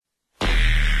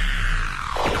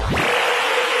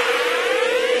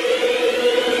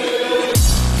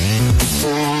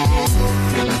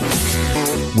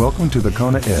Welcome to the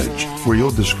Kona Edge, where you'll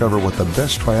discover what the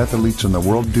best triathletes in the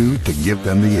world do to give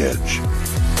them the edge.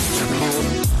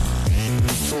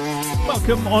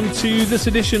 Welcome on to this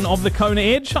edition of the Kona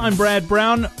Edge. I'm Brad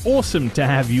Brown. Awesome to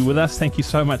have you with us. Thank you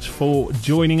so much for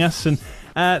joining us, and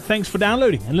thanks for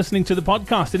downloading and listening to the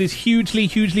podcast. It is hugely,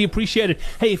 hugely appreciated.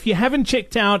 Hey, if you haven't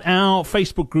checked out our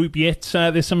Facebook group yet,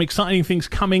 there's some exciting things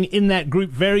coming in that group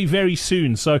very, very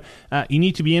soon. So you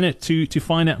need to be in it to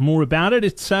find out more about it.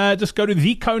 It's just go to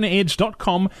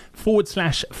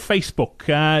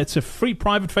thekonaedge.com/Facebook. It's a free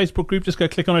private Facebook group. Just go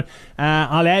click on it.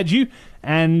 I'll add you.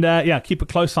 And keep a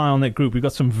close eye on that group. We've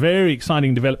got some very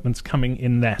exciting developments coming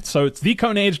in that. So it's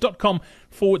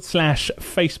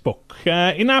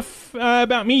thekonaedge.com/Facebook. Enough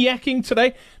about me yakking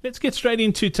today. Let's get straight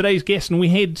into today's guest, and we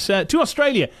head to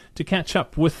Australia to catch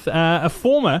up with a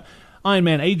former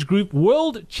Ironman age group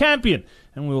world champion.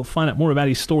 And we'll find out more about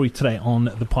his story today on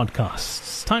the podcast.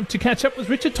 It's time to catch up with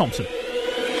Richard Thompson.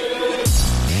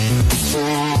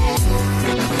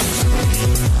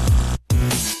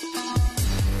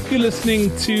 You're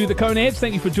listening to the Kona Edge.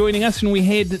 Thank you for joining us, and we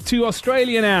head to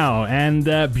Australia now, and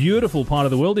a beautiful part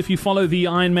of the world. If you follow the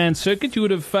Ironman circuit, you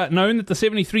would have known that the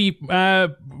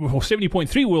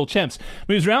 70.3 world champs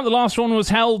moves around. The last one was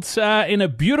held in a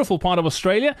beautiful part of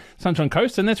Australia, Sunshine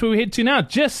Coast, and that's where we head to now,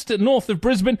 just north of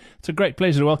Brisbane. It's a great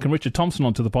pleasure to welcome Richard Thompson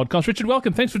onto the podcast. Richard,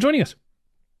 welcome. Thanks for joining us.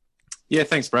 Yeah,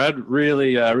 thanks, Brad.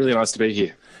 Really nice to be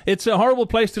here. It's a horrible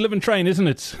place to live and train, isn't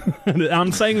it?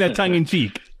 I'm saying that tongue in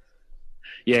cheek.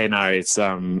 Yeah, no, it's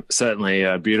certainly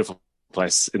a beautiful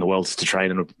place in the world to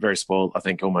train, and very spoiled, I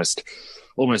think, almost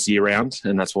year round,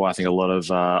 and that's why I think a lot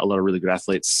of really good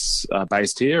athletes are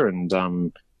based here, and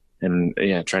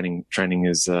training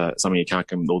is something you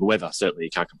can't or the weather certainly you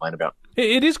can't complain about.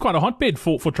 It is quite a hotbed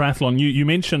for triathlon. You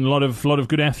mentioned a lot of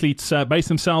good athletes base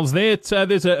themselves there.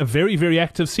 There's a very, very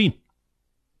active scene.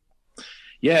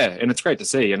 Yeah, and it's great to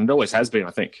see, and it always has been,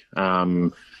 I think.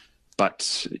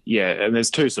 But yeah, and there's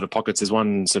two sort of pockets. There's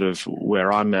one sort of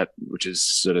where I'm at, which is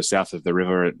sort of south of the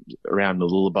river around the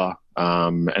Lullaby.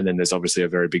 And then there's obviously a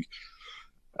very big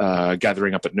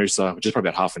gathering up at Noosa, which is probably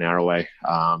about half an hour away.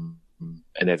 And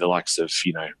they're the likes of,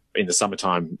 in the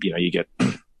summertime, you get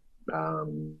Jan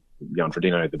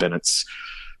Frodeno, the Bennetts,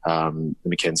 the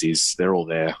Mackenzies, they're all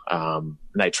there. And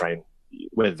they train,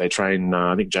 whether they train,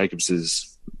 I think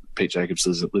Pete Jacobs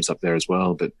lives up there as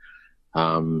well, but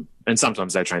and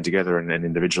sometimes they train together and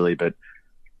individually, but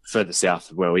further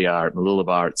south of where we are at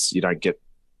Mooloolaba, you don't get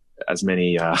as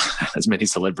many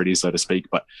celebrities, so to speak,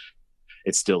 but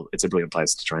it's a brilliant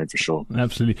place to train for sure.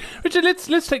 Absolutely. Richard,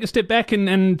 let's take a step back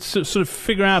and sort of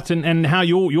figure out and how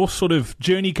your sort of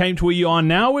journey came to where you are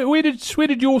now. Where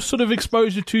did your sort of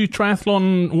exposure to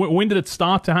triathlon, when did it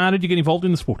start? How did you get involved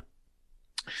in the sport?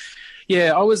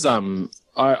 Yeah, I was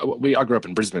I grew up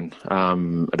in Brisbane,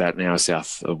 about an hour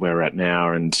south of where we're at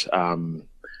now, and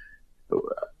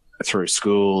through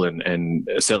school and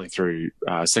certainly through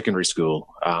secondary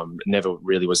school, never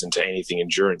really was into anything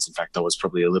endurance. In fact, I was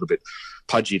probably a little bit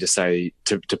pudgy to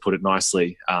put it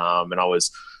nicely, and I was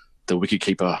the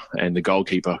wicketkeeper and the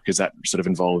goalkeeper because that sort of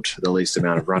involved the least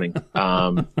amount of running.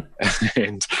 And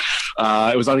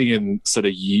it was only in sort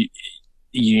of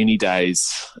uni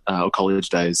days or college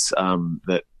days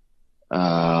that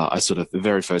I sort of, the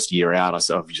very first year out of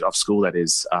school, that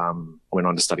is, went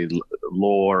on to study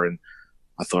law, and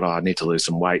I thought, I need to lose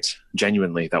some weight.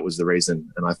 Genuinely, that was the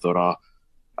reason. And I thought,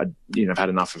 I've had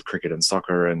enough of cricket and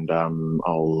soccer, and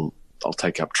I'll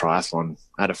take up triathlon.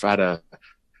 I had a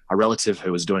relative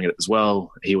who was doing it as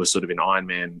well. He was sort of in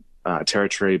Ironman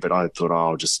territory, but I thought,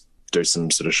 I'll just do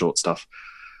some sort of short stuff.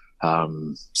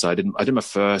 So I did my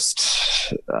first,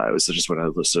 it was just when I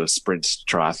sort of sprint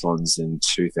triathlons in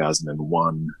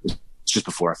 2001, just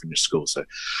before I finished school. So,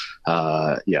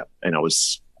 and it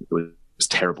was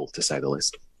terrible, to say the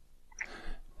least.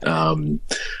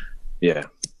 Yeah.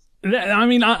 I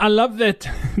mean, I love that.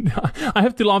 I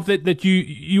have to love that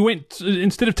you went,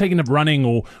 instead of taking up running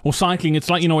or cycling, it's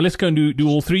like, let's go and do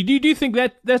all three. Do you think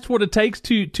that's what it takes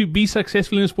to be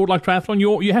successful in a sport like triathlon?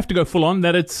 You have to go full on,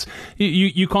 that it's,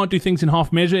 you can't do things in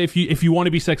half measure if you want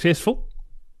to be successful?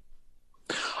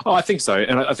 Oh, I think so.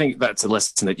 And I think that's a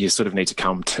lesson that you sort of need to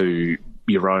come to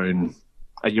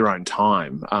at your own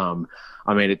time. I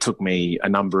mean, it took me a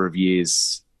number of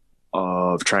years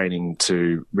of training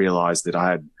to realize that I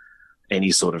had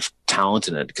any sort of talent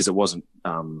in it, because it wasn't,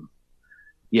 I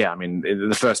mean,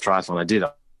 the first triathlon I did,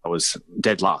 I was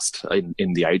dead last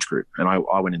in the age group. And I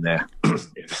went in there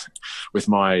with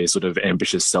my sort of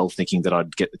ambitious self, thinking that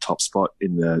I'd get the top spot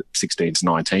in the 16 to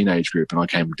 19 age group, and I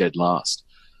came dead last.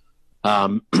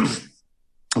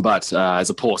 But as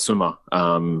a poor swimmer,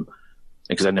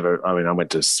 because I went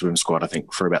to swim squad, I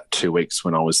think, for about 2 weeks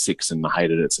when I was 6 and I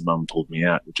hated it. So mum pulled me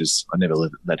out, I never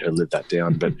let her live that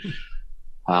down. But,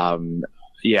 I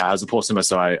was a poor swimmer.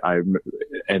 So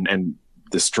and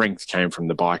the strength came from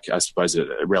the bike, I suppose, a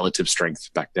relative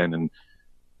strength back then. And,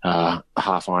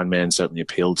 half Ironman certainly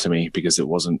appealed to me because it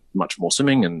wasn't much more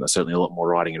swimming and certainly a lot more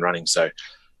riding and running. So,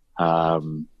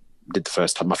 did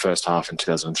my first half in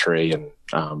 2003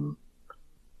 and,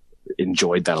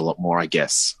 enjoyed that a lot more, I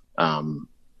guess.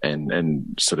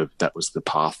 And sort of that was the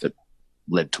path that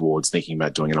led towards thinking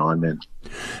about doing an Ironman.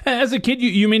 As a kid,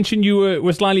 you mentioned you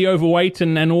were slightly overweight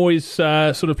and always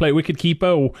sort of play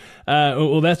wicketkeeper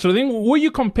or that sort of thing. Were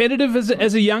you competitive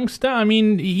as a youngster? I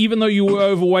mean, even though you were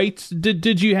overweight,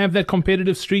 did you have that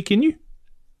competitive streak in you?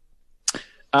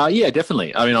 Yeah,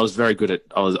 definitely. I mean, I was very good at.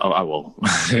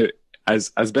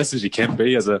 As best as you can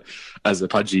be as a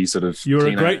pudgy sort of. You were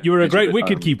a great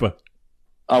wicketkeeper.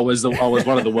 I was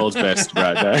one of the world's best,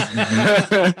 Brad.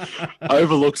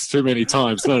 Overlooked too many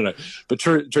times. No. But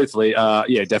truthfully,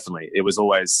 definitely. It was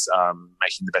always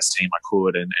making the best team I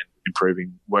could and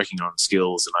improving, working on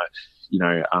skills.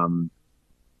 And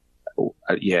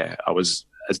I was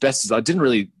as best as I didn't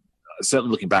really.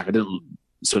 Certainly, looking back, I didn't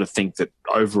sort of think that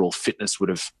overall fitness would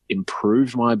have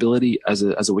improved my ability as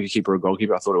a wicketkeeper or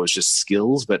goalkeeper. I thought it was just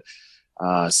skills, but.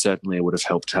 Certainly it would have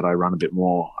helped had I run a bit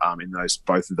more in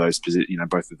both of those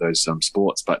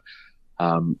sports. But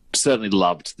certainly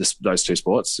loved those two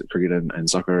sports, cricket and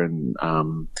soccer, and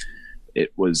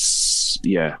it was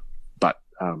But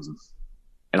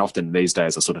and often these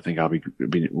days I sort of think I'll be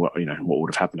what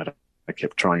would have happened if I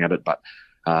kept trying at it. But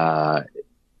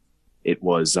it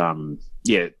was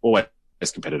always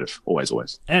competitive, always.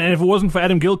 And if it wasn't for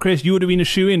Adam Gilchrist, you would have been a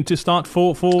shoe-in to start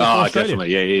for Australia.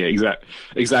 Definitely,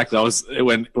 exactly. I was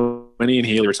when Ian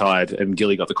Healy retired and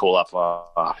Gilly got the call up.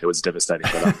 It was devastating.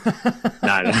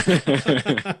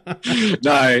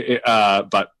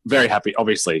 But but very happy.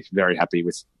 Obviously, very happy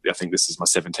with. I think this is my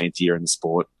 17th year in the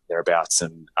sport, thereabouts,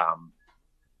 and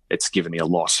it's given me a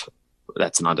lot.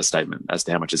 That's an understatement as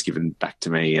to how much it's given back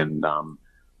to me, and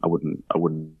I wouldn't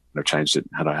have changed it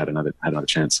had I had another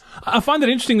chance. I find it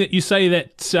interesting that you say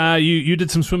that you did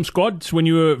some swim squads when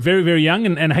you were very, very young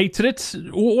and hated it.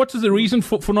 What is the reason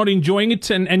for not enjoying it?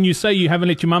 And you say you haven't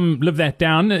let your mum live that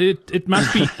down. It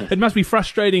must be it must be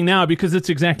frustrating now because it's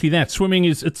exactly that. Swimming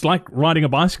it's like riding a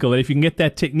bicycle. If you can get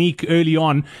that technique early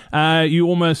on, you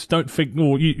almost don't think,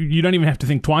 or you don't even have to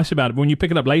think twice about it. But when you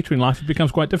pick it up later in life, it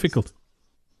becomes quite difficult.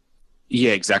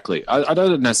 Yeah, exactly. I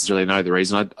don't necessarily know the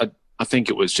reason. I think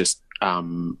it was just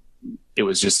on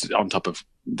top of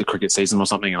the cricket season or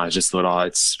something, and I just thought,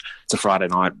 it's a Friday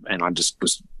night, and I just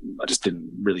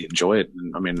didn't really enjoy it.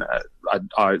 And I mean,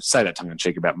 I say that tongue in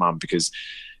cheek about mum because,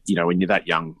 when you're that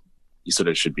young, you sort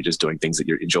of should be just doing things that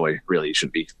you enjoy. Really, you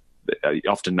shouldn't be.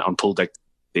 Often on pool deck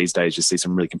these days, you see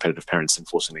some really competitive parents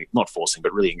not forcing,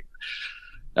 but really.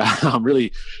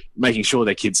 Really making sure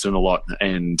their kids swim a lot,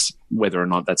 and whether or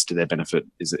not that's to their benefit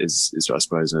is I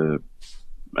suppose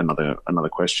another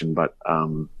question. But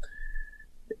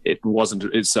it wasn't.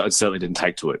 It certainly didn't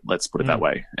take to it. Let's put it that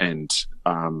way. And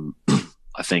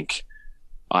I think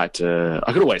I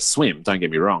could always swim. Don't get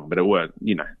me wrong, but it weren't.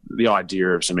 The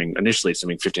idea of initially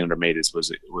swimming 1,500 meters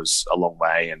was a long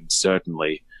way, and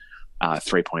certainly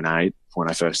 3.8 when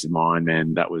I first did mine,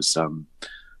 and that was something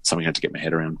I had to get my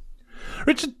head around.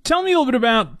 Richard, tell me a little bit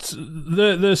about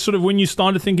the sort of when you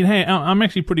started thinking, hey, I'm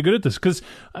actually pretty good at this. Because,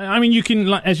 I mean, you can,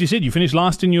 as you said, you finished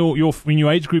last in your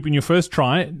age group in your first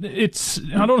try. I don't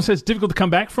want to say it's difficult to come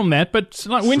back from that, but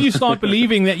like when you start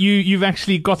believing that you've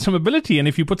actually got some ability, and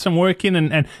if you put some work in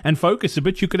and focus a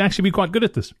bit, you could actually be quite good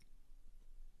at this.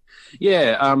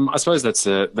 Yeah, I suppose that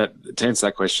to answer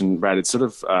that question, Brad, it sort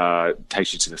of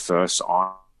takes you to the first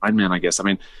Ironman, I guess. I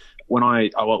mean,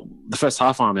 the first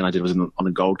half Ironman I did was on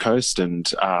the Gold Coast, and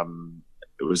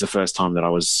it was the first time that I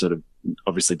was sort of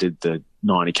obviously did the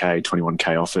 90k,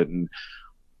 21k off it, and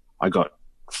I got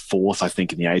fourth, I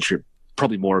think, in the age group.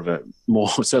 Probably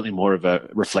certainly more of a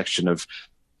reflection of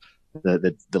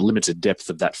the limited depth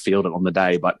of that field on the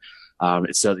day, but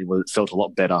it certainly felt a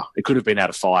lot better. It could have been out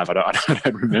of 5. I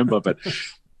don't remember, but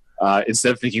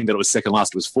instead of thinking that it was second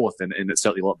last, it was fourth, and it's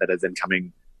certainly a lot better than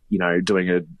coming, doing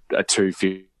a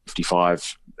 2:55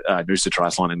 Noosa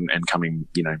triathlon and coming,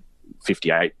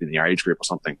 58 in the age group or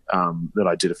something that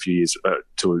I did a few years,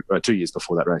 2 years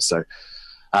before that race. So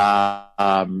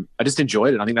I just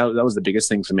enjoyed it. I think that was the biggest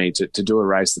thing for me to do a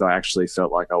race that I actually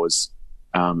felt like I was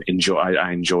I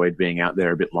enjoyed being out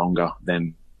there a bit longer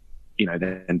than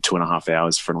 2.5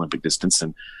 hours for an Olympic distance.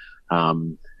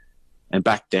 And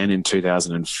back then in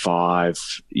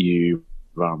 2005,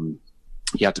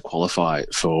 you had to qualify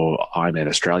for Ironman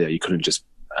Australia. You couldn't just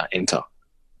enter,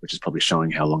 which is probably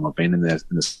showing how long I've been in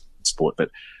this sport.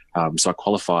 But so I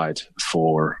qualified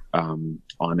for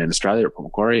Ironman Australia at Port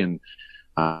Macquarie,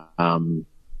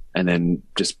 and then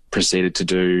just proceeded to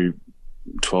do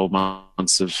 12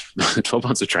 months of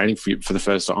training for the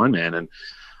first Ironman. And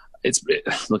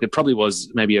it probably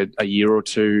was maybe a year or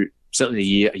two,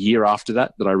 certainly a year after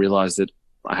that I realized that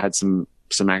I had some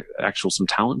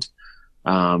talent.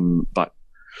 But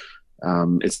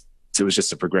it was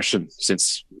just a progression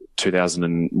since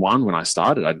 2001 when I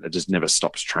started. I just never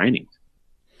stopped training.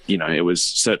 It was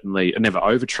certainly, I never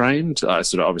overtrained. I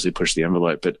sort of obviously pushed the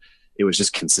envelope, but it was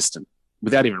just consistent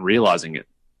without even realizing it,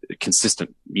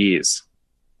 consistent years,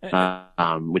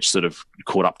 which sort of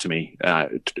caught up to me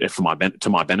to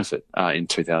my benefit in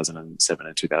 2007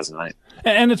 and 2008.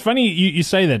 And it's funny you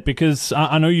say that, because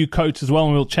I know you coach as well,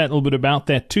 and we'll chat a little bit about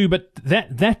that too. But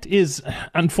that is,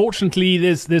 unfortunately,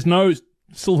 there's no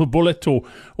silver bullet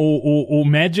or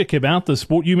magic about the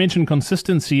sport. You mentioned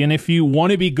consistency, and if you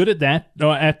want to be good at that,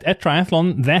 or at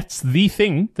triathlon, that's the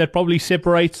thing that probably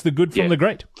separates the good from the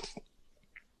great.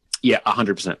 Yeah,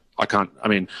 100%.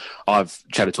 I've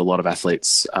chatted to a lot of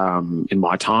athletes in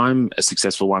my time,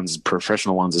 successful ones,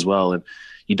 professional ones as well, and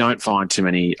you don't find too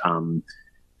many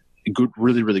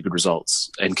really, really good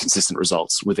results and consistent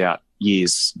results without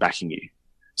years backing you.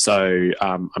 So,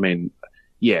 and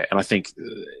I think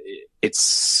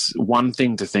it's one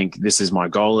thing to think this is my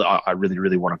goal. I really,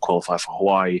 really want to qualify for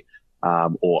Hawaii,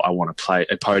 or I want to play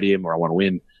a podium, or I want to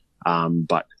win.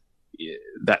 But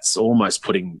that's almost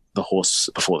putting the horse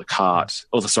before the cart,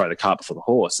 the cart before the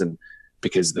horse. And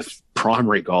because the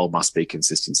primary goal must be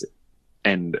consistency.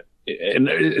 And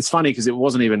it's funny because it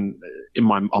wasn't even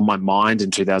on my mind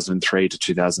in 2003 to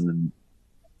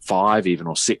 2005 even,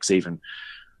 or 6 even,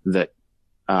 that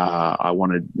I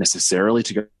wanted necessarily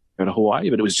to go to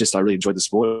Hawaii, but it was just, I really enjoyed the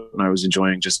sport, and I was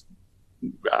enjoying just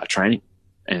training.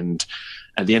 And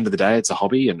at the end of the day, it's a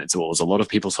hobby, and it's a lot of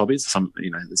people's hobbies.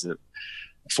 There's a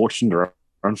fortunate or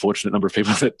unfortunate number of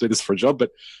people that do this for a job,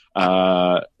 but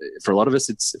for a lot of us,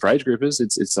 for age groupers,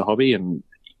 it's a hobby, and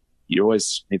you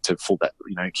always need to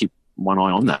keep one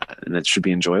eye on that, and it should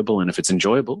be enjoyable. And if it's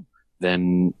enjoyable,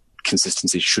 then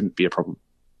consistency shouldn't be a problem.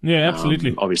 Yeah,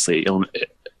 absolutely. Obviously,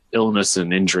 illness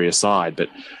and injury aside, but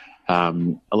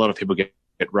a lot of people get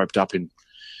roped up in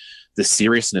the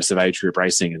seriousness of age group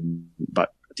racing,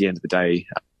 but at the end of the day,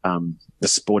 the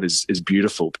sport is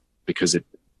beautiful because it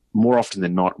more often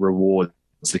than not rewards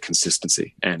the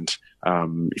consistency. And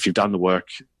if you've done the work,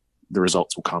 the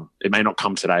results will come. It may not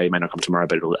come today, it may not come tomorrow,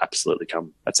 but it'll absolutely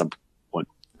come at some point.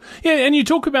 Yeah, and you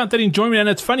talk about that enjoyment, and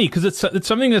it's funny because it's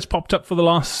something that's popped up for the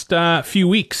last few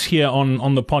weeks here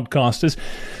on the podcast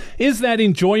is that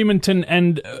enjoyment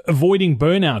and avoiding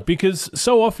burnout, because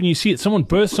so often you see it, someone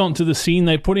bursts onto the scene,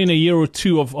 they put in a year or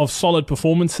two of solid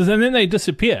performances, and then they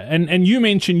disappear. And you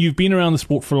mentioned you've been around the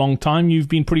sport for a long time, you've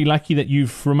been pretty lucky that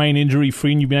you've remained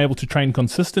injury-free and you've been able to train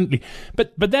consistently.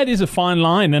 But that is a fine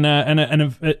line, and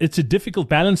it's a difficult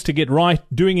balance to get right,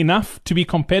 doing enough to be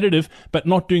competitive, but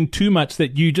not doing too much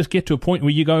that you just get to a point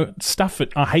where you go, stuff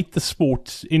it, I hate the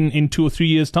sport in 2 or 3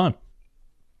 years' time.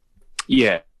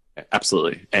 Yeah.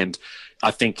 Absolutely. And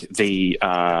I think the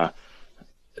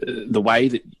way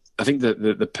that I think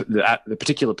the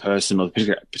particular person or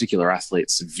the particular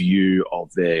athlete's view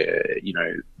of their,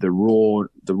 the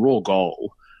raw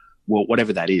goal, well,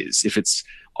 whatever that is, if it's,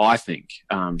 I think,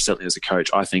 certainly as a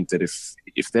coach, I think that if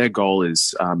their goal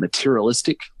is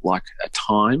materialistic, like a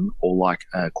time or like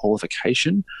a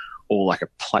qualification or like a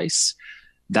place,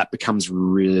 that becomes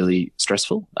really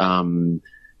stressful,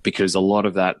 because a lot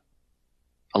of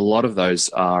those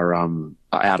are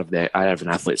out of an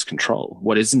athlete's control.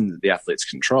 What is in the athlete's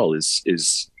control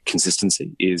is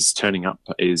consistency, is turning up,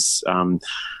 is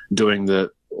doing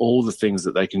all the things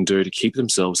that they can do to keep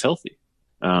themselves healthy.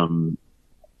 And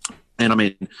I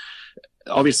mean,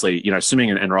 obviously,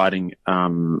 swimming and riding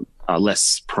are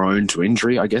less prone to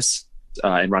injury, I guess.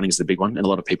 And running is the big one, and a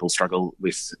lot of people struggle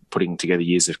with putting together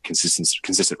years of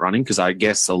consistent running, because I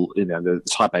guess the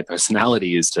type A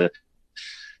personality is to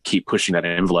keep pushing that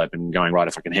envelope and going, right,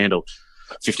 if I can handle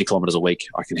 50 kilometers a week,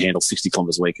 I can handle 60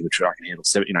 kilometers a week in the trail, I can handle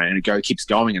 70, and it keeps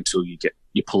going until you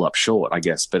pull up short, I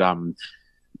guess. But I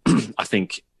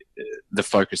think the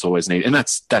focus always needs, and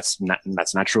that's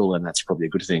natural, and that's probably a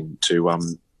good thing to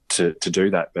do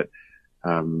that. But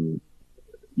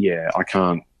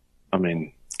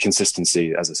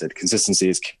consistency, as I said, consistency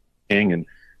is king, and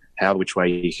which way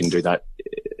you can do that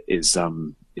is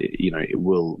it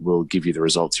will give you the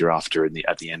results you're after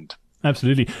at the end.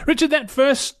 Absolutely. Richard, that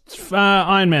first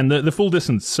Ironman, the full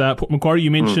distance, Port Macquarie,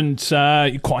 you mentioned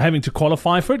having to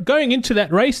qualify for it. Going into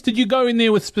that race, did you go in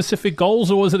there with specific goals,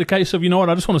 or was it a case of, you know what,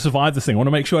 I just want to survive this thing. I want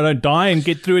to make sure I don't die and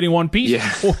get through it in one piece?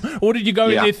 Yeah. Or did you go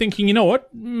in there thinking, you know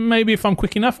what, maybe if I'm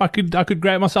quick enough, I could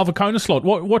grab myself a Kona slot?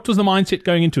 What was the mindset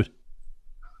going into it?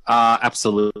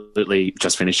 Absolutely,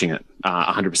 just finishing it,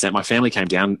 100%. My family came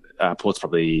down. Port's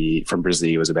probably from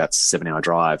Brisbane. It was about a 7-hour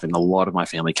drive, and a lot of my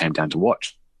family came down to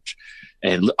watch.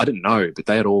 And I didn't know, but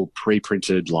they had all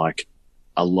pre-printed like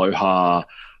 "Aloha,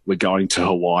 we're going to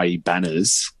Hawaii"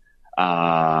 banners.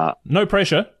 No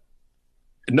pressure.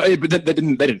 No, but they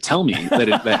didn't tell me. They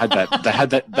had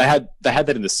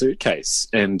that in the suitcase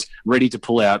and ready to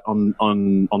pull out on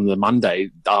the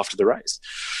Monday after the race.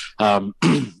 But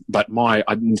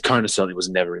Kona certainly was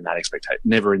never in that expectation.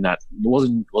 Never in that.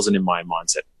 Wasn't in my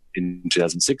mindset in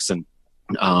 2006, and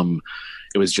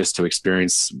it was just to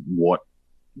experience what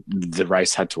the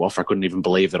race had to offer. I couldn't even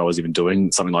believe that I was even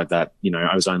doing something like that. You know,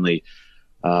 I was only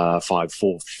 4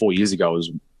 years ago. I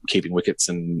was keeping wickets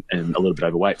and a little bit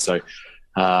overweight. So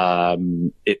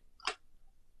it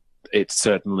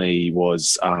certainly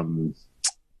was.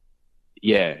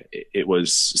 It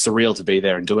was surreal to be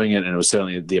there and doing it, and it was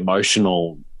certainly the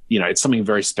emotional. You know, it's something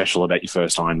very special about your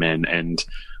first Ironman, and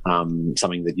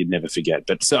something that you'd never forget.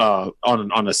 But on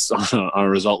a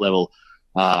result level,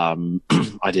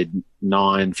 I did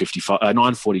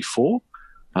 9:44,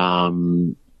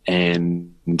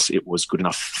 and it was good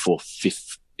enough for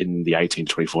fifth in the 18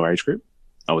 to 24 age group.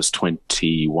 I was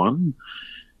 21,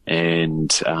 and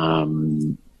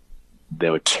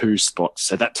there were 2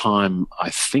 spots at that time. I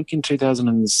think in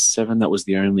 2007, that was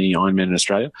the only Ironman in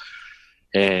Australia,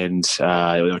 and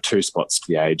there were 2 spots for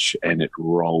the age, and it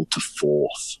rolled to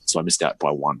 4th. So I missed out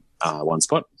by one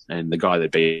spot. And the guy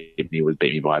that beat me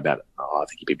beat me by I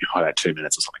think he beat me by about 2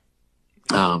 minutes or something.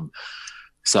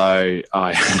 So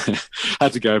I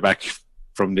had to go back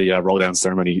from the roll down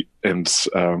ceremony, and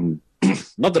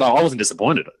not that I wasn't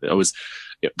disappointed. It was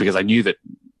because I knew that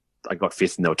I got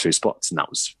 5th and there were 2 spots, and that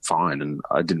was fine. And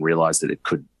I didn't realize that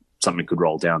something could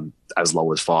roll down as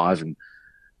low as 5. And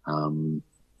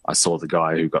I saw the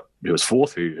guy who was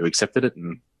 4th who accepted it,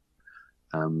 and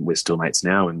we're still mates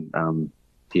now. And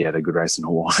he had a good race in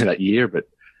Hawaii that year, but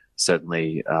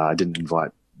certainly I didn't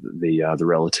invite the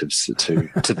relatives to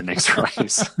the next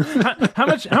race. How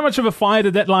much of a fire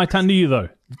did that light under you, though?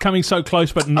 Coming so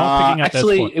close, but not picking up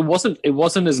actually, that spot. It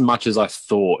wasn't as much as I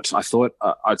thought. I thought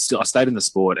I stayed in the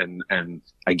sport, and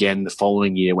again the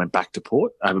following year went back to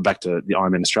Port, back to the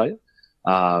Ironman Australia.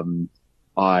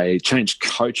 I changed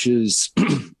coaches.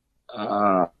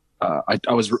 I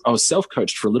was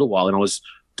self-coached for a little while, and I was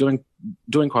doing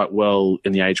quite well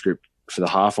in the age group for the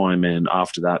half Ironman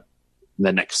after that,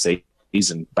 the next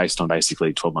season, based on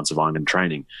basically 12 months of Ironman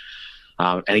training.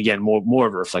 And again, more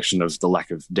of a reflection of the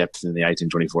lack of depth in the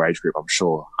 18-24 age group, I'm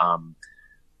sure. And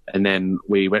then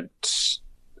I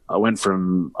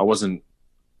wasn't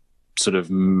sort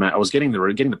of, I was getting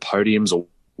the podiums or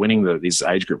winning these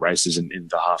age group races in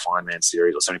the half Ironman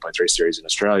series or 70.3 series in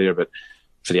Australia, but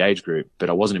for the age group, but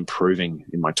I wasn't improving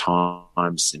in my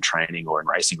times in training or in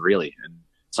racing really. And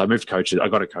so I moved coaches. I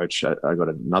got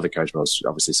another coach, but I was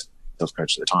obviously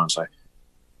self-coached at the time. So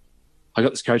I got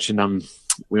this coach, and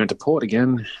we went to Port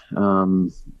again. I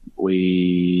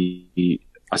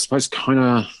suppose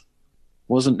Kona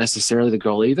wasn't necessarily the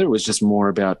goal either. It was just more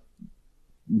about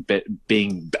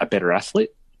being a better athlete,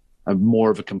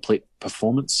 more of a complete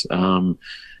performance. And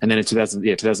then in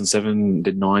 2007,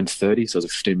 did 9:30, so it was a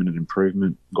 15-minute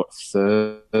improvement. Got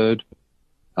 3rd.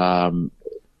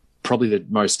 Probably the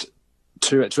most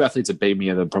two athletes that beat me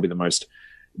are probably the most.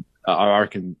 I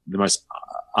reckon the most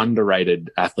underrated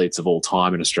athletes of all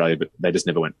time in Australia, but they just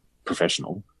never went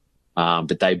professional.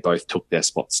 But they both took their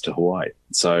spots to Hawaii,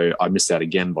 so I missed out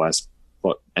again by a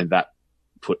spot, and that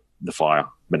put the fire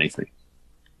beneath me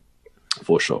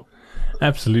for sure.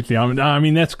 Absolutely. I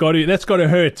mean, that's got to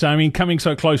hurt. I mean, coming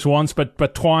so close once,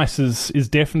 but twice is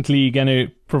definitely going to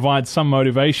provide some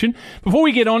motivation. Before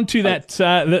we get on to that,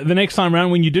 the next time around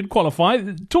when you did qualify,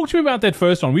 talk to me about that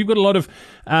first one. We've got a lot of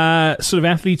sort of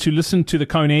athletes who listen to the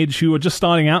Kona Edge who are just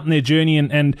starting out in their journey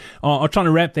and are trying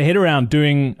to wrap their head around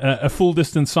doing a full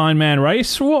distance Ironman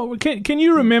race. Can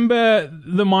you remember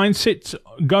the mindset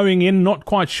going in? Not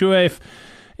quite sure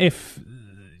if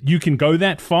you can go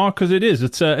that far, because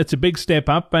it's a big step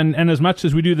up, and as much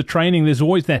as we do the training, there's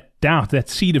always that doubt, that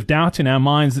seed of doubt in our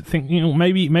minds that think,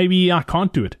 maybe I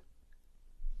can't do it.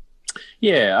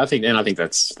 Yeah, I think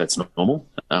that's normal.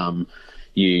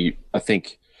 I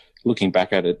think looking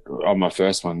back at it on my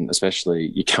first one,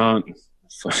 especially, you can't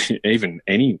even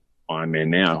any Ironman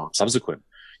now subsequent.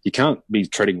 you can't be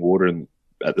treading water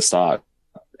at the start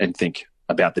and think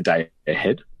about the day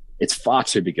ahead. It's far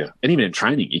too bigger. And even in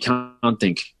training, you can't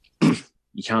think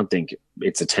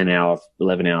it's a 10-hour,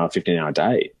 11-hour, 15-hour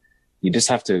day. You just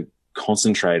have to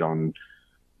concentrate on,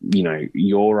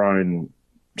 your own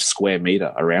square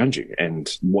meter around you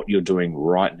and what you're doing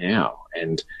right now.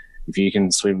 And if you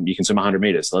can swim 100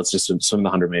 meters. So let's just swim the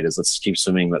 100 meters. Let's keep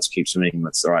swimming.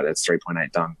 That's all right. That's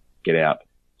 3.8 done. Get out,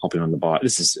 hopping on the bike.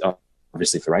 This is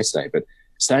obviously for race day, but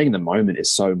staying in the moment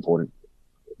is so important,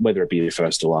 whether it be your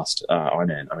first or last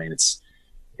Ironman. I mean, it's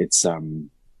as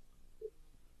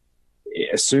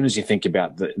soon as you think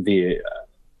about you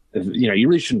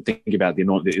really shouldn't think about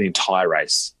the entire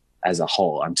race as a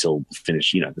whole until the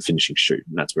finishing shoot,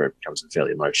 and that's where it becomes a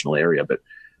fairly emotional area. But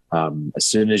as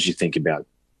soon as you think about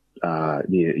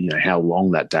how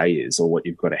long that day is or what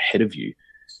you've got ahead of you,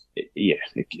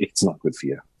 it's not good for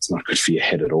you. It's not good for your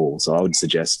head at all. So I would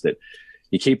suggest that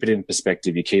you keep it in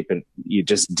perspective. You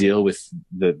just deal with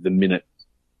the minute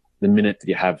that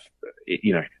you have,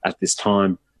 at this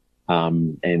time,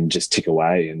 and just tick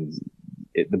away. And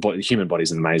the human body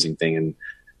is an amazing thing, and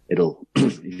if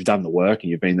you've done the work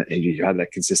and you have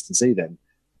that consistency, then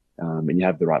and you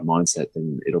have the right mindset,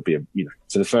 then it'll be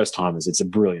for the first timers, it's a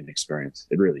brilliant experience.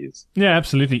 It really is. Yeah,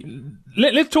 absolutely.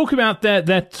 Let's talk about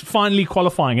that finally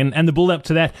qualifying and the build up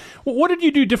to that. What did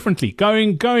you do differently?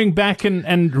 Going back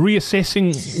and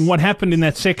reassessing what happened in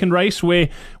that second race where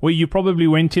you probably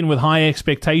went in with higher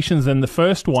expectations than the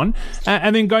first one,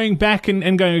 and then going back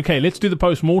and going, okay, let's do the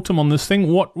post-mortem on this thing.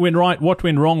 What went right? What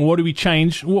went wrong? What do we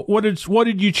change? What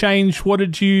did you change? What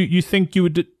did you think you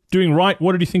were doing right?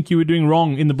 What did you think you were doing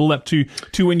wrong in the build-up to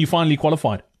when you finally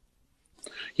qualified?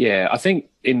 Yeah, I think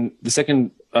in the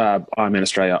second Ironman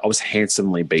Australia, I was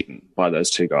handsomely beaten by those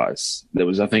two guys. There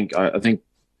was, I think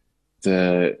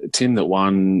the Tim that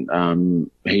won,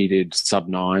 he did sub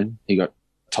 9. He got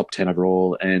top 10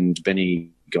 overall, and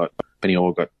Benny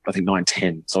Orr got I think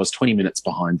 9:10. So I was 20 minutes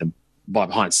behind them,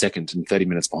 behind second, and 30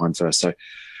 minutes behind first. So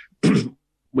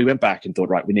we went back and thought,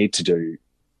 right, it needs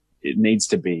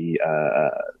to be. I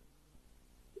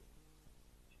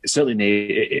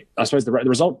suppose the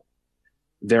result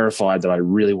verified that I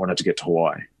really wanted to get to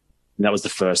Hawaii, and that was the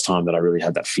first time that I really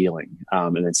had that feeling.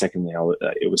 And then secondly,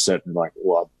 it was certainly like,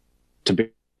 well, to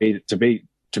be an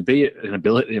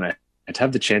ability, and to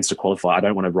have the chance to qualify, I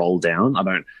don't want to roll down. I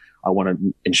want to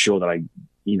ensure that I,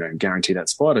 guarantee that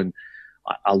spot, and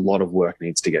a lot of work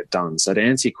needs to get done. So to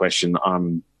answer your question,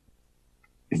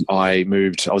 I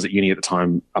was at uni at the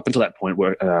time. Up until that point,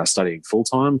 studying full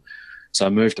time. So I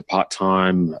moved to part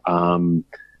time. Pardon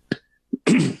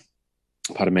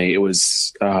me. It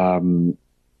was the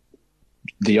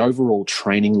overall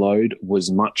training load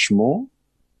was much more.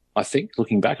 I think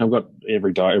looking back, I've got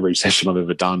every session I've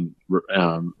ever done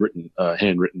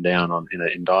handwritten down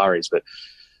in diaries, but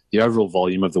the overall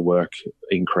volume of the work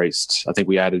increased. I think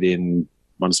we added in,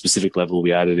 on a specific level,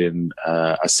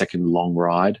 a second long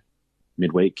ride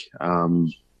midweek,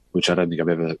 which I don't think I've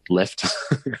ever left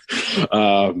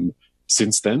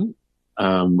since then.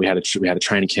 We had a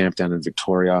training camp down in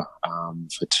Victoria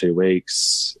for 2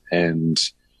 weeks, and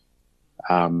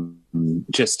I don't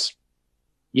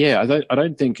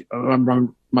think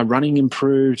my running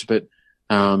improved, but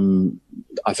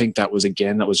I think that was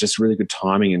just really good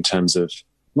timing in terms of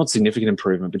not significant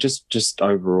improvement, but just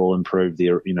overall improved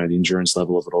the endurance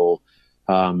level of it all.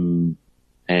 And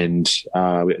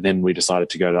then we decided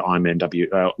to go to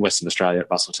Ironman Western Australia at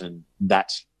Busselton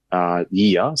that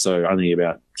year. So only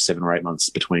about 7 or 8 months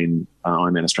between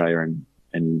Ironman Australia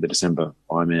and the December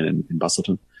Ironman in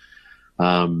Busselton,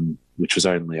 which was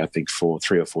only, I think,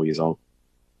 3 or 4 years old.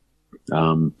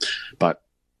 But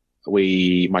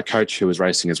my coach, who was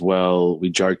racing as well, we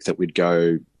joked that we'd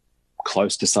go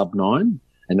close to sub 9.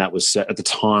 And that was, at the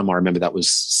time, I remember that was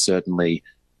certainly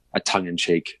a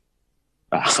tongue-in-cheek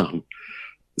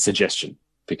suggestion,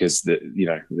 because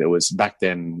there was back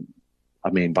then. I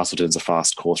mean, Busselton's a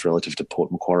fast course relative to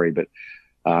Port Macquarie, but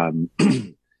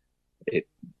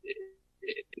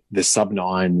the sub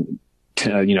 9,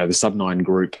 the sub 9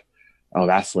 group of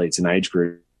athletes and age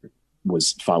group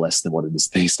was far less than what it is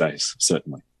these days,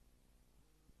 certainly.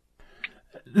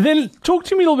 Then talk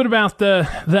to me a little bit about the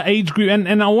age group,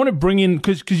 and I want to bring in,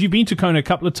 because you've been to Kona a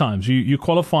couple of times. You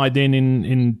qualified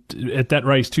then at that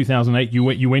race 2008.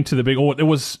 You went to the big. Or it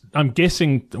was, I'm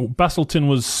guessing, Busselton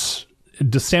was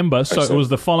December, so it was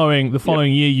the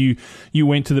following year you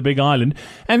went to the Big Island,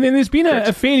 and then there's been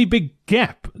a fairly big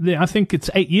gap. I think it's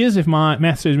 8 years, if my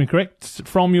math serves me correct,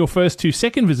 from your first to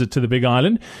second visit to the Big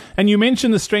Island. And you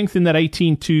mentioned the strength in that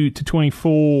 18 to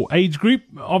 24 age group.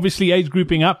 Obviously, age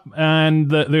grouping up, and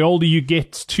the older you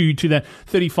get to that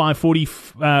 35, 40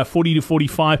 to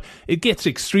 45, it gets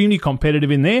extremely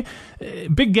competitive in there.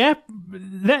 Big gap.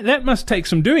 That must take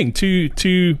some doing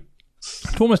to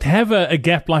almost have a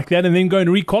gap like that and then go and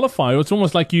requalify. It's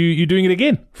almost like you're doing it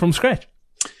again from scratch.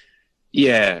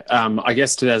 Yeah, I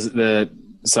guess so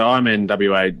Ironman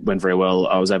WA went very well.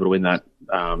 I was able to win that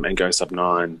and go sub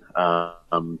 9.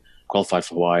 Qualified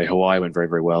for Hawaii. Hawaii went very,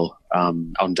 very well.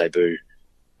 On debut,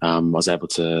 I was able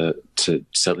to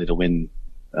certainly to win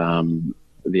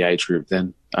the age group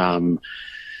then.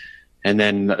 And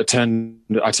then I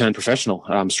turned professional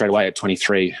straight away at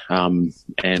 23 and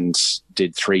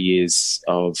did 3 years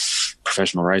of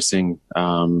professional racing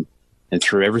and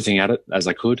threw everything at it as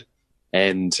I could.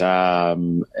 And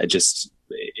it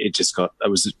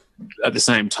was at the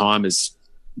same time as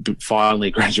finally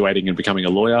graduating and becoming a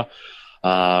lawyer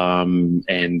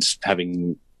and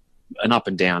having an up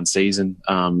and down season.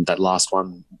 That last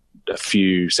one, a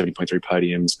few 70.3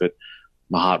 podiums, but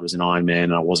my heart was in Ironman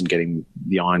and I wasn't getting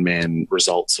the Ironman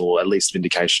results or at least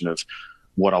vindication of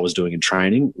what I was doing in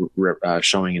training,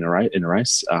 showing in a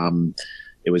race.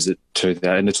 It was in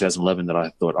 2011 that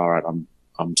I thought, all right,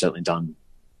 I'm certainly done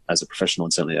as a professional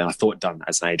and I thought done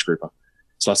as an age grouper.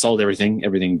 So I sold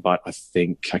everything, but I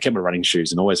think I kept my running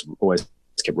shoes and always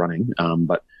kept running,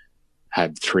 but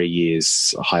had 3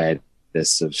 years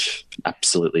hiatus of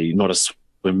absolutely not a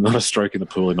swim, not a stroke in the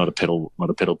pool and not a pedal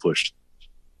pushed.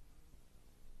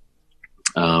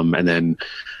 And then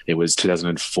it was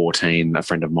 2014, a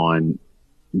friend of mine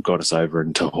got us over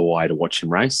into Hawaii to watch him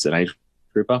race, an age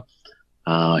grouper.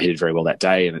 He did very well that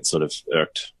day and it sort of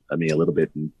irked me a little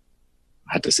bit, and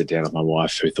I had to sit down with my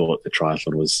wife who thought the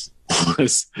triathlon was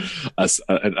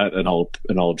an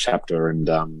old chapter,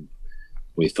 and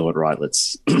we thought, right,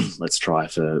 let's try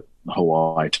for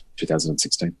Hawaii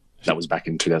 2016. That was back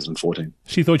in 2014.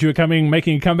 She thought you were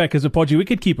making a comeback as a podgy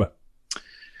wicketkeeper.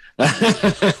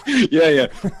 Yeah.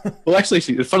 Well, actually,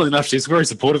 funnily enough, she's very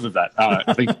supportive of that.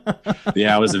 I think the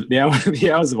hours of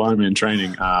Ironman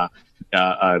training are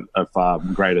far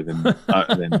greater than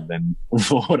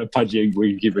what a pudgy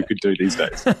wicketkeeper could do these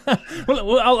days.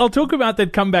 Well, I'll talk about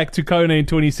that comeback to Kona in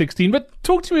 2016, but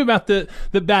talk to me about the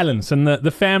balance and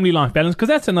the family life balance, because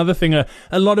that's another thing a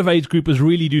lot of age groupers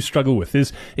really do struggle with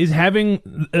is having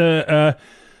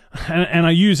and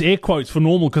I use air quotes for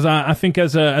normal, because I think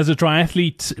as a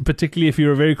triathlete, particularly if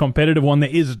you're a very competitive one, there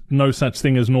is no such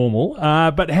thing as normal.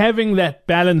 But having that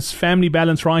balance, family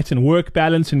balance, right, and work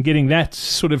balance, and getting that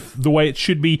sort of the way it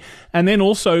should be, and then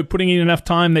also putting in enough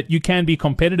time that you can be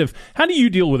competitive. How do you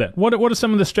deal with that? What are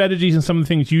some of the strategies and some of the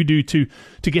things you do to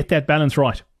get that balance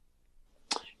right?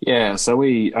 Yeah, so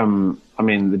we, my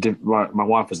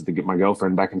wife was my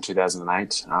girlfriend back in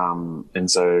 2008,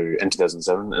 and so in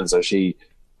 2007, and so she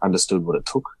understood what it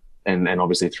took, and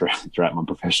obviously throughout my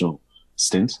professional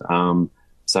stint.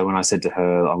 So when I said to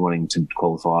her I'm wanting to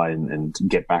qualify and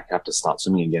get back up to start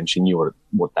swimming again, she knew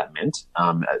what that meant.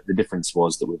 The difference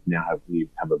was that we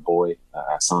have a boy,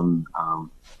 a son,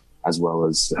 as well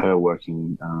as her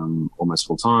working almost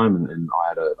full time, and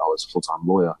I was a full time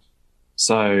lawyer.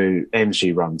 So, and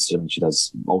she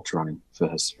does ultra running for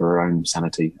her own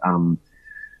sanity.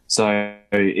 So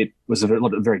it was a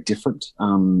lot of very different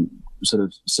sort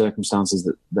of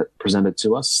circumstances that presented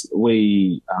to us.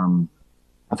 We,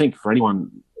 I think for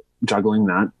anyone juggling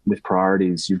that with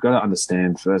priorities, you've got to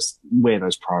understand first where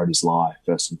those priorities lie,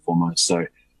 first and foremost. So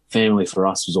family for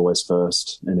us was always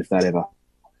first. And if that ever,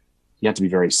 you had to be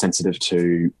very sensitive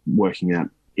to working out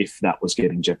if that was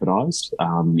getting jeopardized.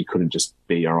 You couldn't just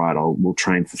be, all right, we'll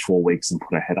train for 4 weeks and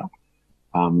put our head up.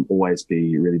 Always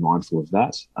be really mindful of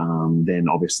that. Then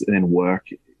work,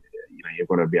 you've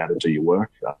got to be able to do your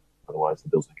work. Otherwise the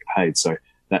bills don't get paid. So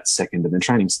that's second, and then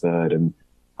training's third. And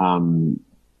how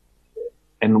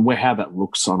that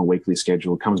looks on a weekly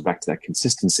schedule comes back to that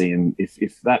consistency. And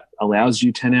if that allows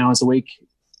you 10 hours a week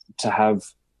to have,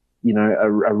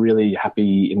 a really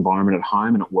happy environment at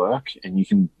home and at work, and you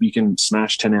can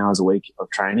smash 10 hours a week of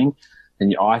training,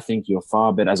 then I think you're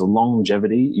far better as a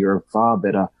longevity. You're far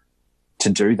better to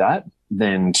do that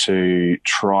than to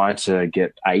try to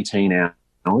get 18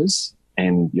 hours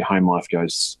and your home life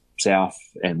goes south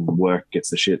and work gets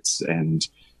the shits, and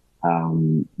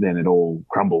then it all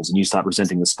crumbles and you start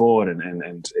resenting the sport,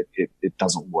 and it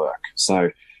doesn't work.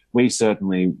 So we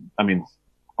certainly,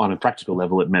 on a practical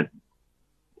level, it meant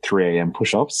 3 a.m.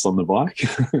 push-ups on the bike,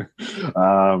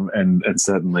 and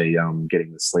certainly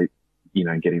getting the sleep,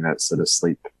 getting that sort of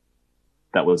sleep.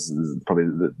 That was probably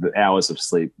the hours of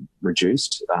sleep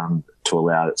reduced to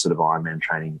allow that sort of Ironman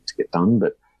training to get done.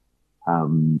 But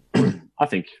I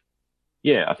think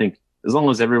as long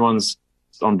as everyone's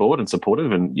on board and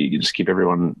supportive, and you just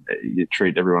you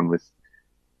treat everyone with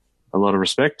a lot of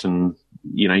respect, and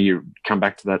you come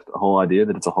back to that whole idea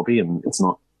that it's a hobby and it's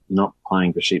not, you're not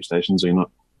playing for sheep stations, or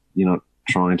you're not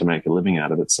trying to make a living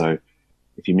out of it. So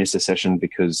if you miss a session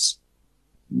because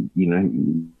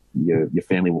your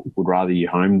family would rather you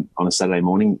home on a Saturday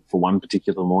morning for one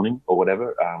particular morning or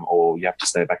whatever, or you have to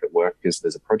stay back at work because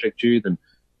there's a project due, then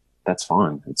that's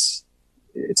fine. It's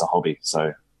a hobby.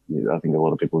 So I think a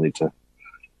lot of people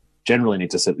generally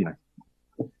need to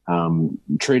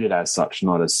treat it as such,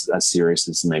 not as serious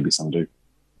as maybe some do.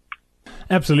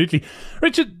 Absolutely.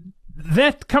 Richard,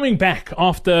 that coming back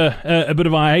after a bit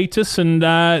of hiatus and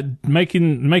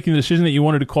making the decision that you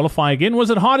wanted to qualify again, was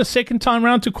it hard a second time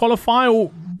round to qualify,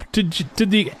 or did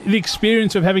the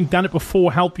experience of having done it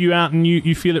before help you out and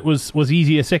you feel it was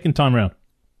easier second time round?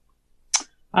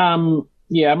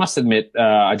 Yeah, I must admit,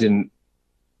 I didn't.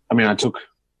 I mean,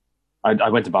 I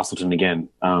went to Bustleton again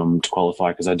to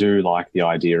qualify because I do like the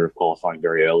idea of qualifying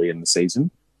very early in the season.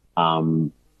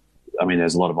 I mean,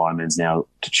 there's a lot of Ironmans now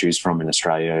to choose from in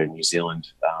Australia and New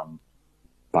Zealand,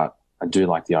 but I do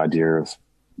like the idea of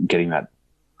getting that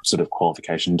sort of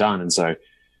qualification done. And so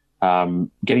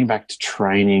getting back to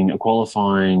training,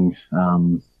 qualifying,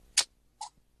 I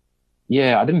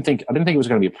didn't think it was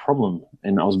going to be a problem,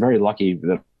 and I was very lucky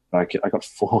that I got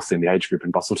fourth in the age group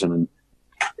in Bustleton, and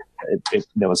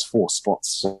there was 4 spots.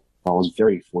 So I was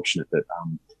very fortunate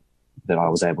that I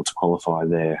was able to qualify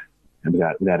there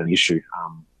without an issue.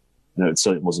 It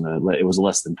certainly wasn't it was a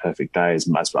less than perfect day, as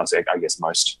I guess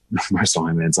most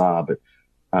Ironmans are. But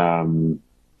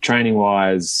training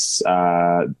wise,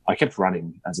 I kept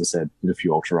running, as I said, did a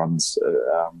few ultra runs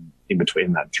in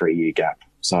between that 3-year gap.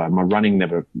 So my running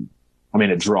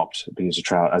it dropped because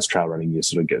as trail running, you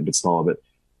sort of get a bit slower, but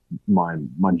my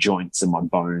joints and my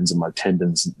bones and my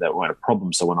tendons, that weren't a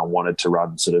problem. So when I wanted to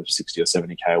run sort of 60 or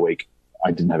 70K a week,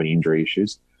 I didn't have any injury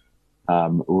issues.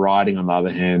 Riding, on the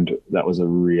other hand, that was a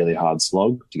really hard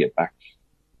slog to get back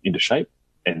into shape,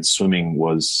 and swimming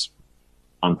was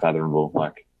unfathomable.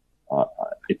 Like, I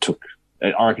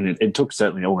reckon it took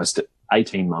certainly almost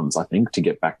 18 months, I think, to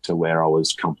get back to where I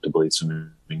was comfortably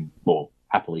swimming, or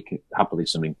happily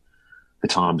swimming the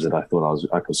times that I thought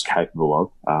I was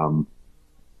capable of.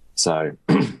 So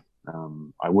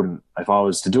I wouldn't, if I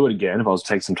was to do it again, if I was to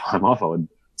take some time off, I would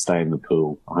stay in the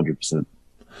pool 100%.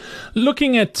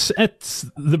 Looking at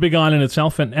the Big Island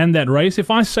itself and that race, if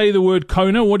I say the word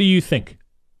Kona, what do you think?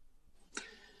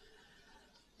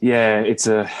 Yeah, it's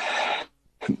a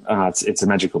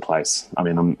magical place. I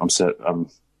mean, I'm certain.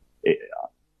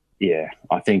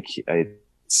 I think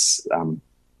it's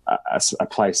a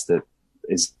place that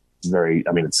is very.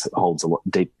 I mean, it holds a lot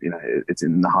deep. It's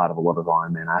in the heart of a lot of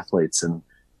Ironman athletes, and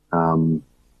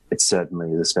it's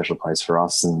certainly a special place for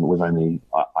us. And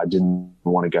I didn't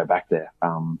want to go back there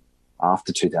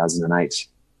after 2008,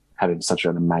 having such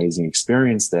an amazing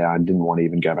experience there. I didn't want to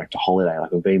even go back to holiday.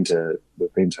 Like we've been to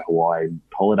Hawaii,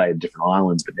 holiday at different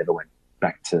islands, but never went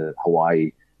back to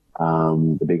Hawaii,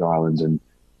 the Big Island. And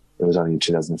it was only in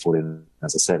 2014,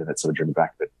 as I said, and it sort of drew me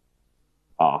back. But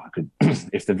I could,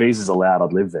 if the visa's allowed,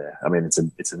 I'd live there. I mean, it's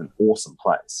an awesome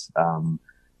place,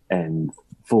 and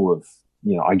full of,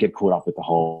 I get caught up with the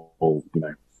whole,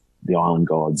 the island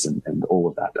gods and all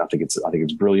of that. I think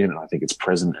it's brilliant, and I think it's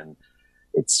present, and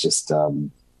it's just the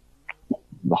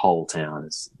whole town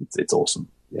it's awesome.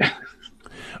 Yeah.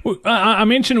 Well, I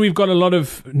mentioned we've got a lot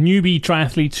of newbie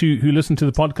triathletes who listen to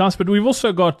the podcast, but we've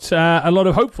also got a lot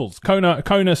of hopefuls.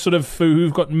 Kona sort of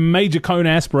who've got major Kona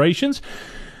aspirations.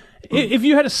 If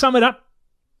you had to sum it up,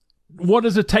 what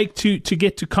does it take to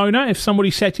get to Kona? If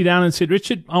somebody sat you down and said,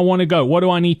 Richard, I want to go, what do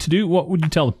I need to do? What would you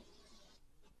tell them?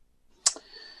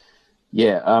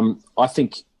 Yeah, I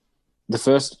think the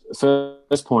first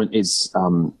point is,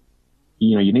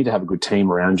 you need to have a good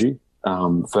team around you,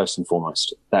 first and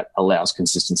foremost. That allows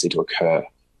consistency to occur.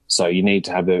 So you need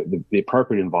to have the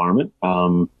appropriate environment,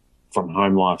 from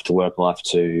home life to work life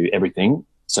to everything,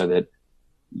 so that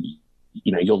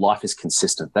your life is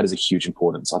consistent. That is a huge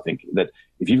importance. I think that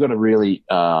if you've got a really,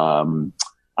 there's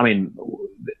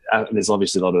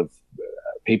obviously a lot of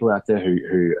people out there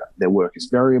who their work is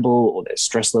variable, or their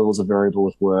stress levels are variable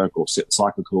with work, or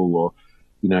cyclical, or,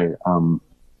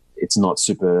 it's not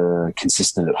super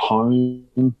consistent at home.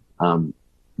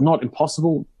 Not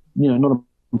impossible, not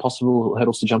impossible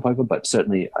hurdles to jump over, but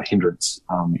certainly a hindrance.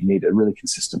 You need a really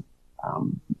consistent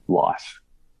life,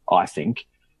 I think,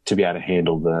 to be able to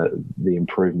handle the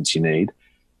improvements you need.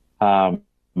 On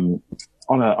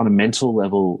a mental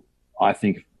level, I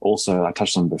think also, I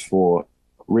touched on before,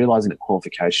 realizing that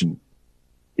qualification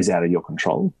is out of your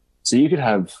control. So you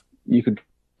could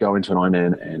go into an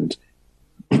Ironman and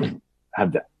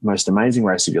have the most amazing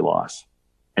race of your life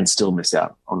and still miss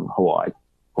out on Hawaii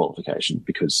qualification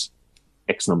because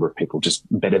X number of people just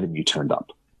better than you turned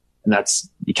up. And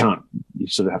you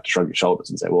sort of have to shrug your shoulders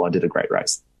and say, well, I did a great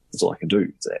race. That's all I can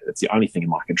do. It's the only thing in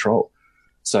my control.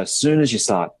 So as soon as you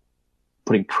start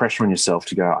putting pressure on yourself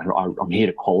to go, I'm here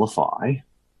to qualify,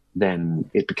 then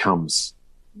it becomes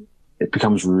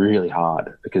really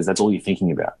hard because that's all you're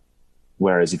thinking about.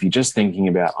 Whereas if you're just thinking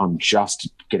about, I'm just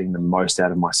getting the most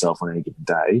out of myself on any given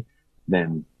day,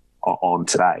 then on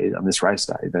today, on this race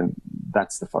day, then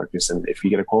that's the focus. And if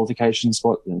you get a qualification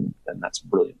spot, then that's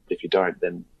brilliant. If you don't,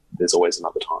 then there's always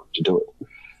another time to do it.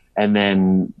 And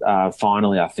then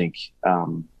finally, I think,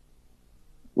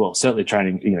 certainly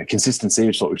training, consistency,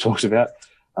 which is what we talked about.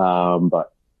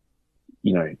 But,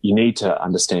 you need to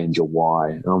understand your why.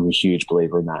 And I'm a huge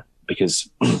believer in that because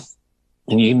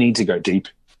and you need to go deep.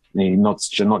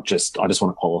 Not just, I just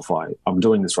want to qualify. I'm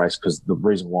doing this race because the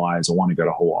reason why is I want to go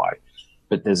to Hawaii.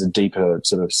 But there's a deeper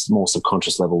sort of more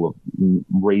subconscious level of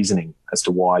reasoning as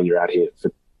to why you're out here for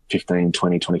 15,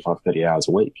 20, 25, 30 hours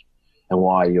a week and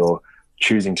why you're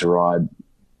choosing to ride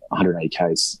 180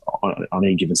 Ks on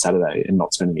any given Saturday and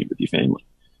not spending it with your family.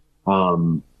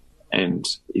 And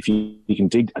if you can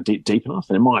dig deep enough,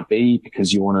 and it might be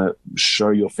because you want to show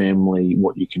your family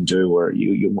what you can do, or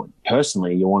you want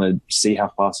to see how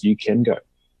fast you can go,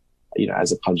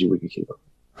 as a pudgy wicketkeeper.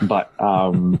 But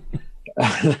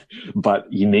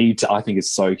but you need to. I think it's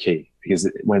so key because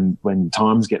when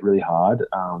times get really hard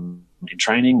in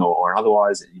training or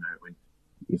otherwise,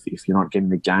 if you're not getting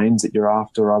the gains that you're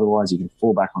after, or otherwise, you can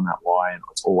fall back on that why, and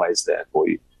it's always there for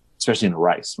you. Especially in a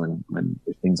race when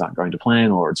if things aren't going to plan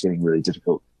or it's getting really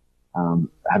difficult,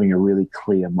 having a really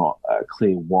clear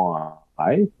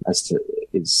why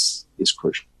is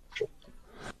crucial.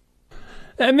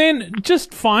 And then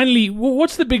just finally,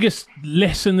 what's the biggest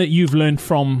lesson that you've learned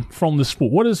from the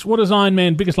sport? What is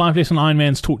Ironman, biggest life lesson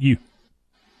Ironman's taught you?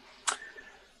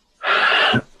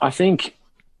 I think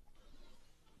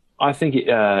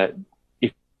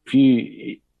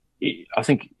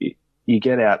you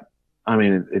get out. I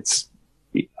mean,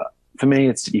 for me,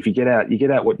 it's if you get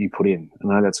out what you put in. I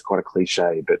know that's quite a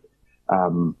cliche, but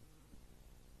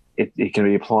it can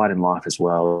be applied in life as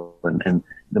well. And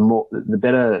the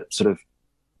better sort of,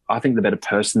 I think the better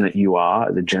person that you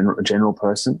are, the general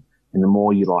person, and the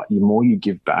more you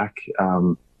give back,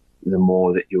 the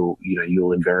more that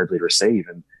you'll invariably receive.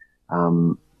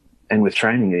 And with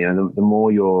training, the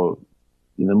more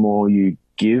you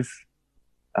give.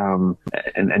 And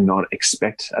not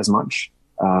expect as much,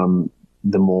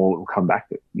 the more it will come back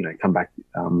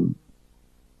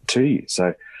to you.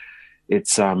 So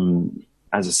it's, as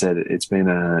I said, it's been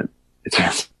a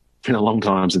long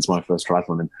time since my first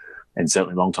triathlon and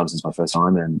certainly a long time since my first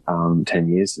Ironman, 10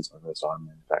 years since my first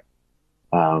Ironman, in fact.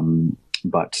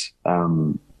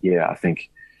 I think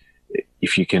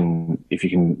if you can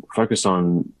focus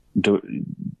on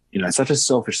it's such a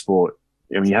selfish sport.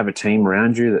 I mean, you have a team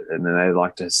around you and they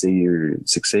like to see you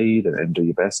succeed and do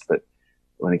your best. But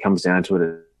when it comes down to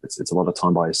it, it's a lot of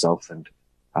time by yourself. And,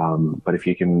 but if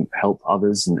you can help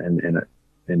others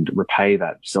and repay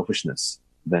that selfishness,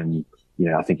 then,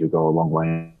 I think you'll go a long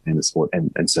way in the sport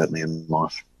and certainly in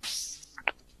life.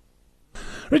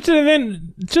 Richard, and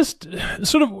then just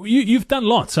sort of you've done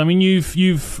lots. I mean,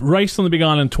 you've raced on the Big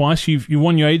Island twice. You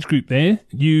won your age group there.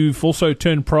 You've also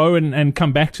turned pro and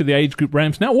come back to the age group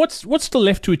ramps. Now, what's still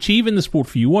left to achieve in the sport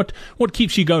for you? What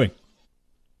keeps you going?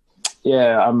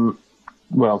 Yeah,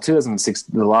 2006,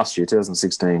 the last year,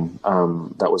 2016,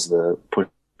 that was the push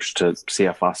to see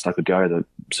how fast I could go. The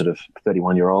sort of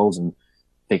 31-year-olds and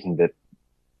thinking that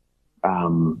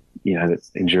that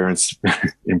endurance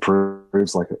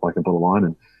improves like a bottle of wine.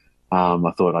 And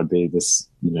I thought I'd be this,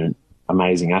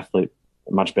 amazing athlete,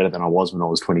 much better than I was when I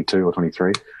was 22 or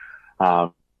 23,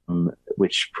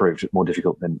 which proved more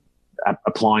difficult than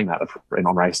applying that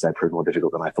on race day proved more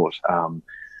difficult than I thought.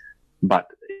 But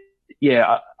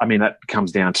yeah, I mean, that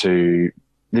comes down to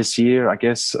this year, I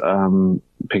guess,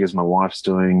 because my wife's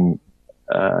doing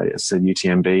it's a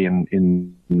UTMB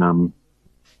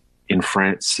in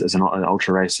France as an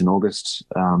ultra race in August.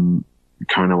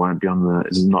 Kona won't be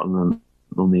is not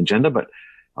on the agenda, but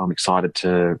I'm excited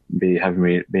to be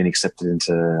been accepted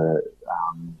into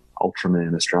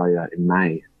Ultraman Australia in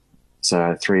May.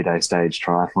 So a 3-day stage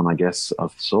triathlon, I guess,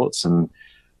 of sorts, and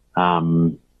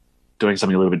doing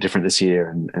something a little bit different this year.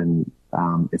 And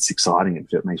it's exciting.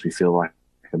 It makes me feel like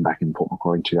I'm back in Port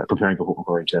Macquarie, preparing for Port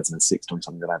Macquarie in 2006, doing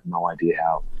something that I have no idea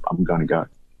how I'm going to go.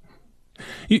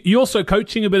 You're also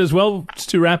coaching a bit as well. Just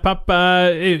to wrap up,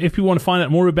 if you want to find out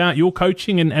more about your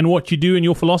coaching and what you do and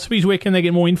your philosophies, where can they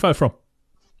get more info from?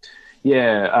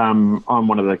 Yeah, I'm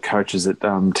one of the coaches at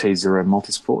T0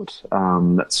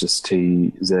 Multisport. That's just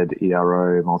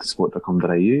TZERO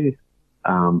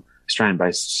multisport.com.au.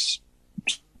 Australian-based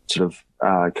sort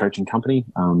of coaching company.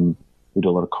 We do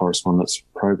a lot of correspondence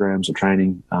programs or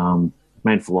training.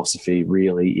 Main philosophy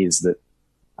really is that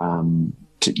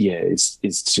is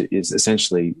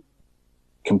essentially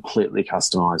completely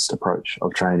customized approach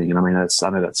of training. And I mean, I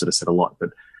know that's sort of said a lot,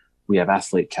 but we have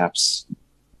athlete caps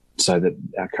so that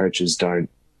our coaches don't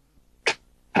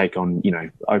take on,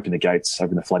 open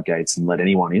the floodgates and let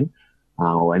anyone in,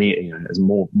 or as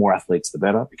more athletes, the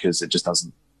better, because it just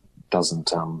doesn't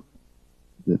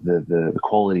the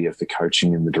quality of the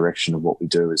coaching and the direction of what we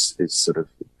do is sort of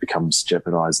becomes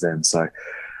jeopardized then. So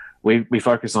we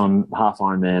focus on half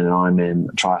Ironman and Ironman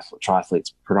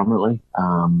triathletes predominantly.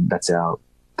 That's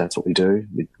what we do.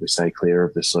 We stay clear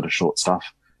of this sort of short stuff.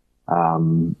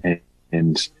 And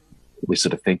we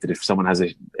sort of think that if someone has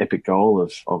an epic goal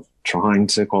of trying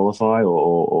to qualify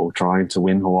or trying to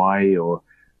win Hawaii, or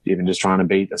even just trying to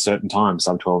beat a certain time,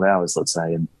 sub 12 hours, let's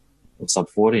say, or sub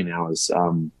 14 hours,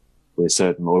 we're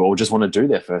certain, or just want to do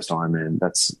their first Ironman.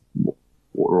 That's what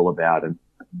we're all about. And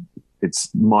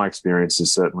it's my experience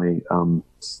is certainly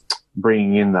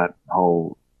bringing in that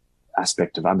whole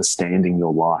aspect of understanding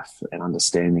your life and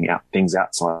understanding things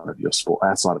outside of your sport,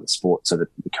 outside of the sport, so that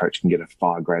the coach can get a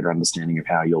far greater understanding of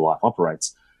how your life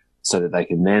operates, so that they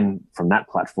can then, from that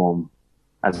platform,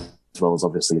 as well as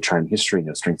obviously your training history and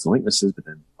your strengths and weaknesses, but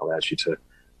then allows you to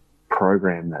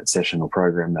program that session or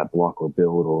program that block or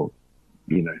build or,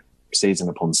 season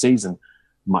upon season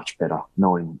much better,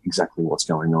 knowing exactly what's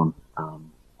going on,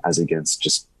 as against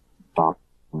just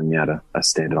farming out a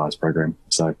standardized program.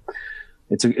 So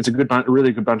it's a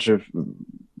really good bunch of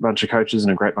coaches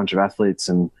and a great bunch of athletes,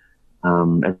 and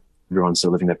everyone's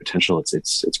still living their potential.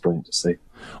 It's brilliant to see.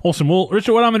 Awesome. Well,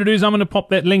 Richard, what I'm going to do is I'm going to pop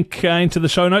that link into the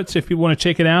show notes. If people want to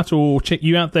check it out or check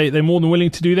you out, they're more than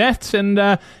willing to do that. And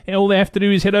all they have to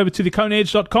do is head over to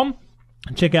thekonaedge.com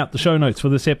and check out the show notes for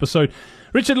this episode.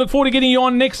 Richard, look forward to getting you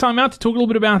on next time out to talk a little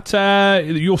bit about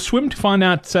your swim, to find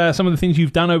out some of the things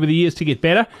you've done over the years to get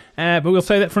better. But we'll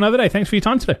say that for another day. Thanks for your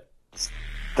time today.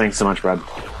 Thanks so much, Brad.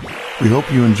 We hope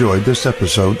you enjoyed this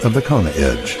episode of The Kona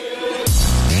Edge.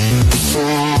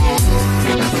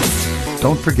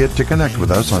 Don't forget to connect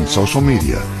with us on social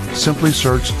media. Simply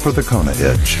search for The Kona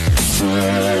Edge.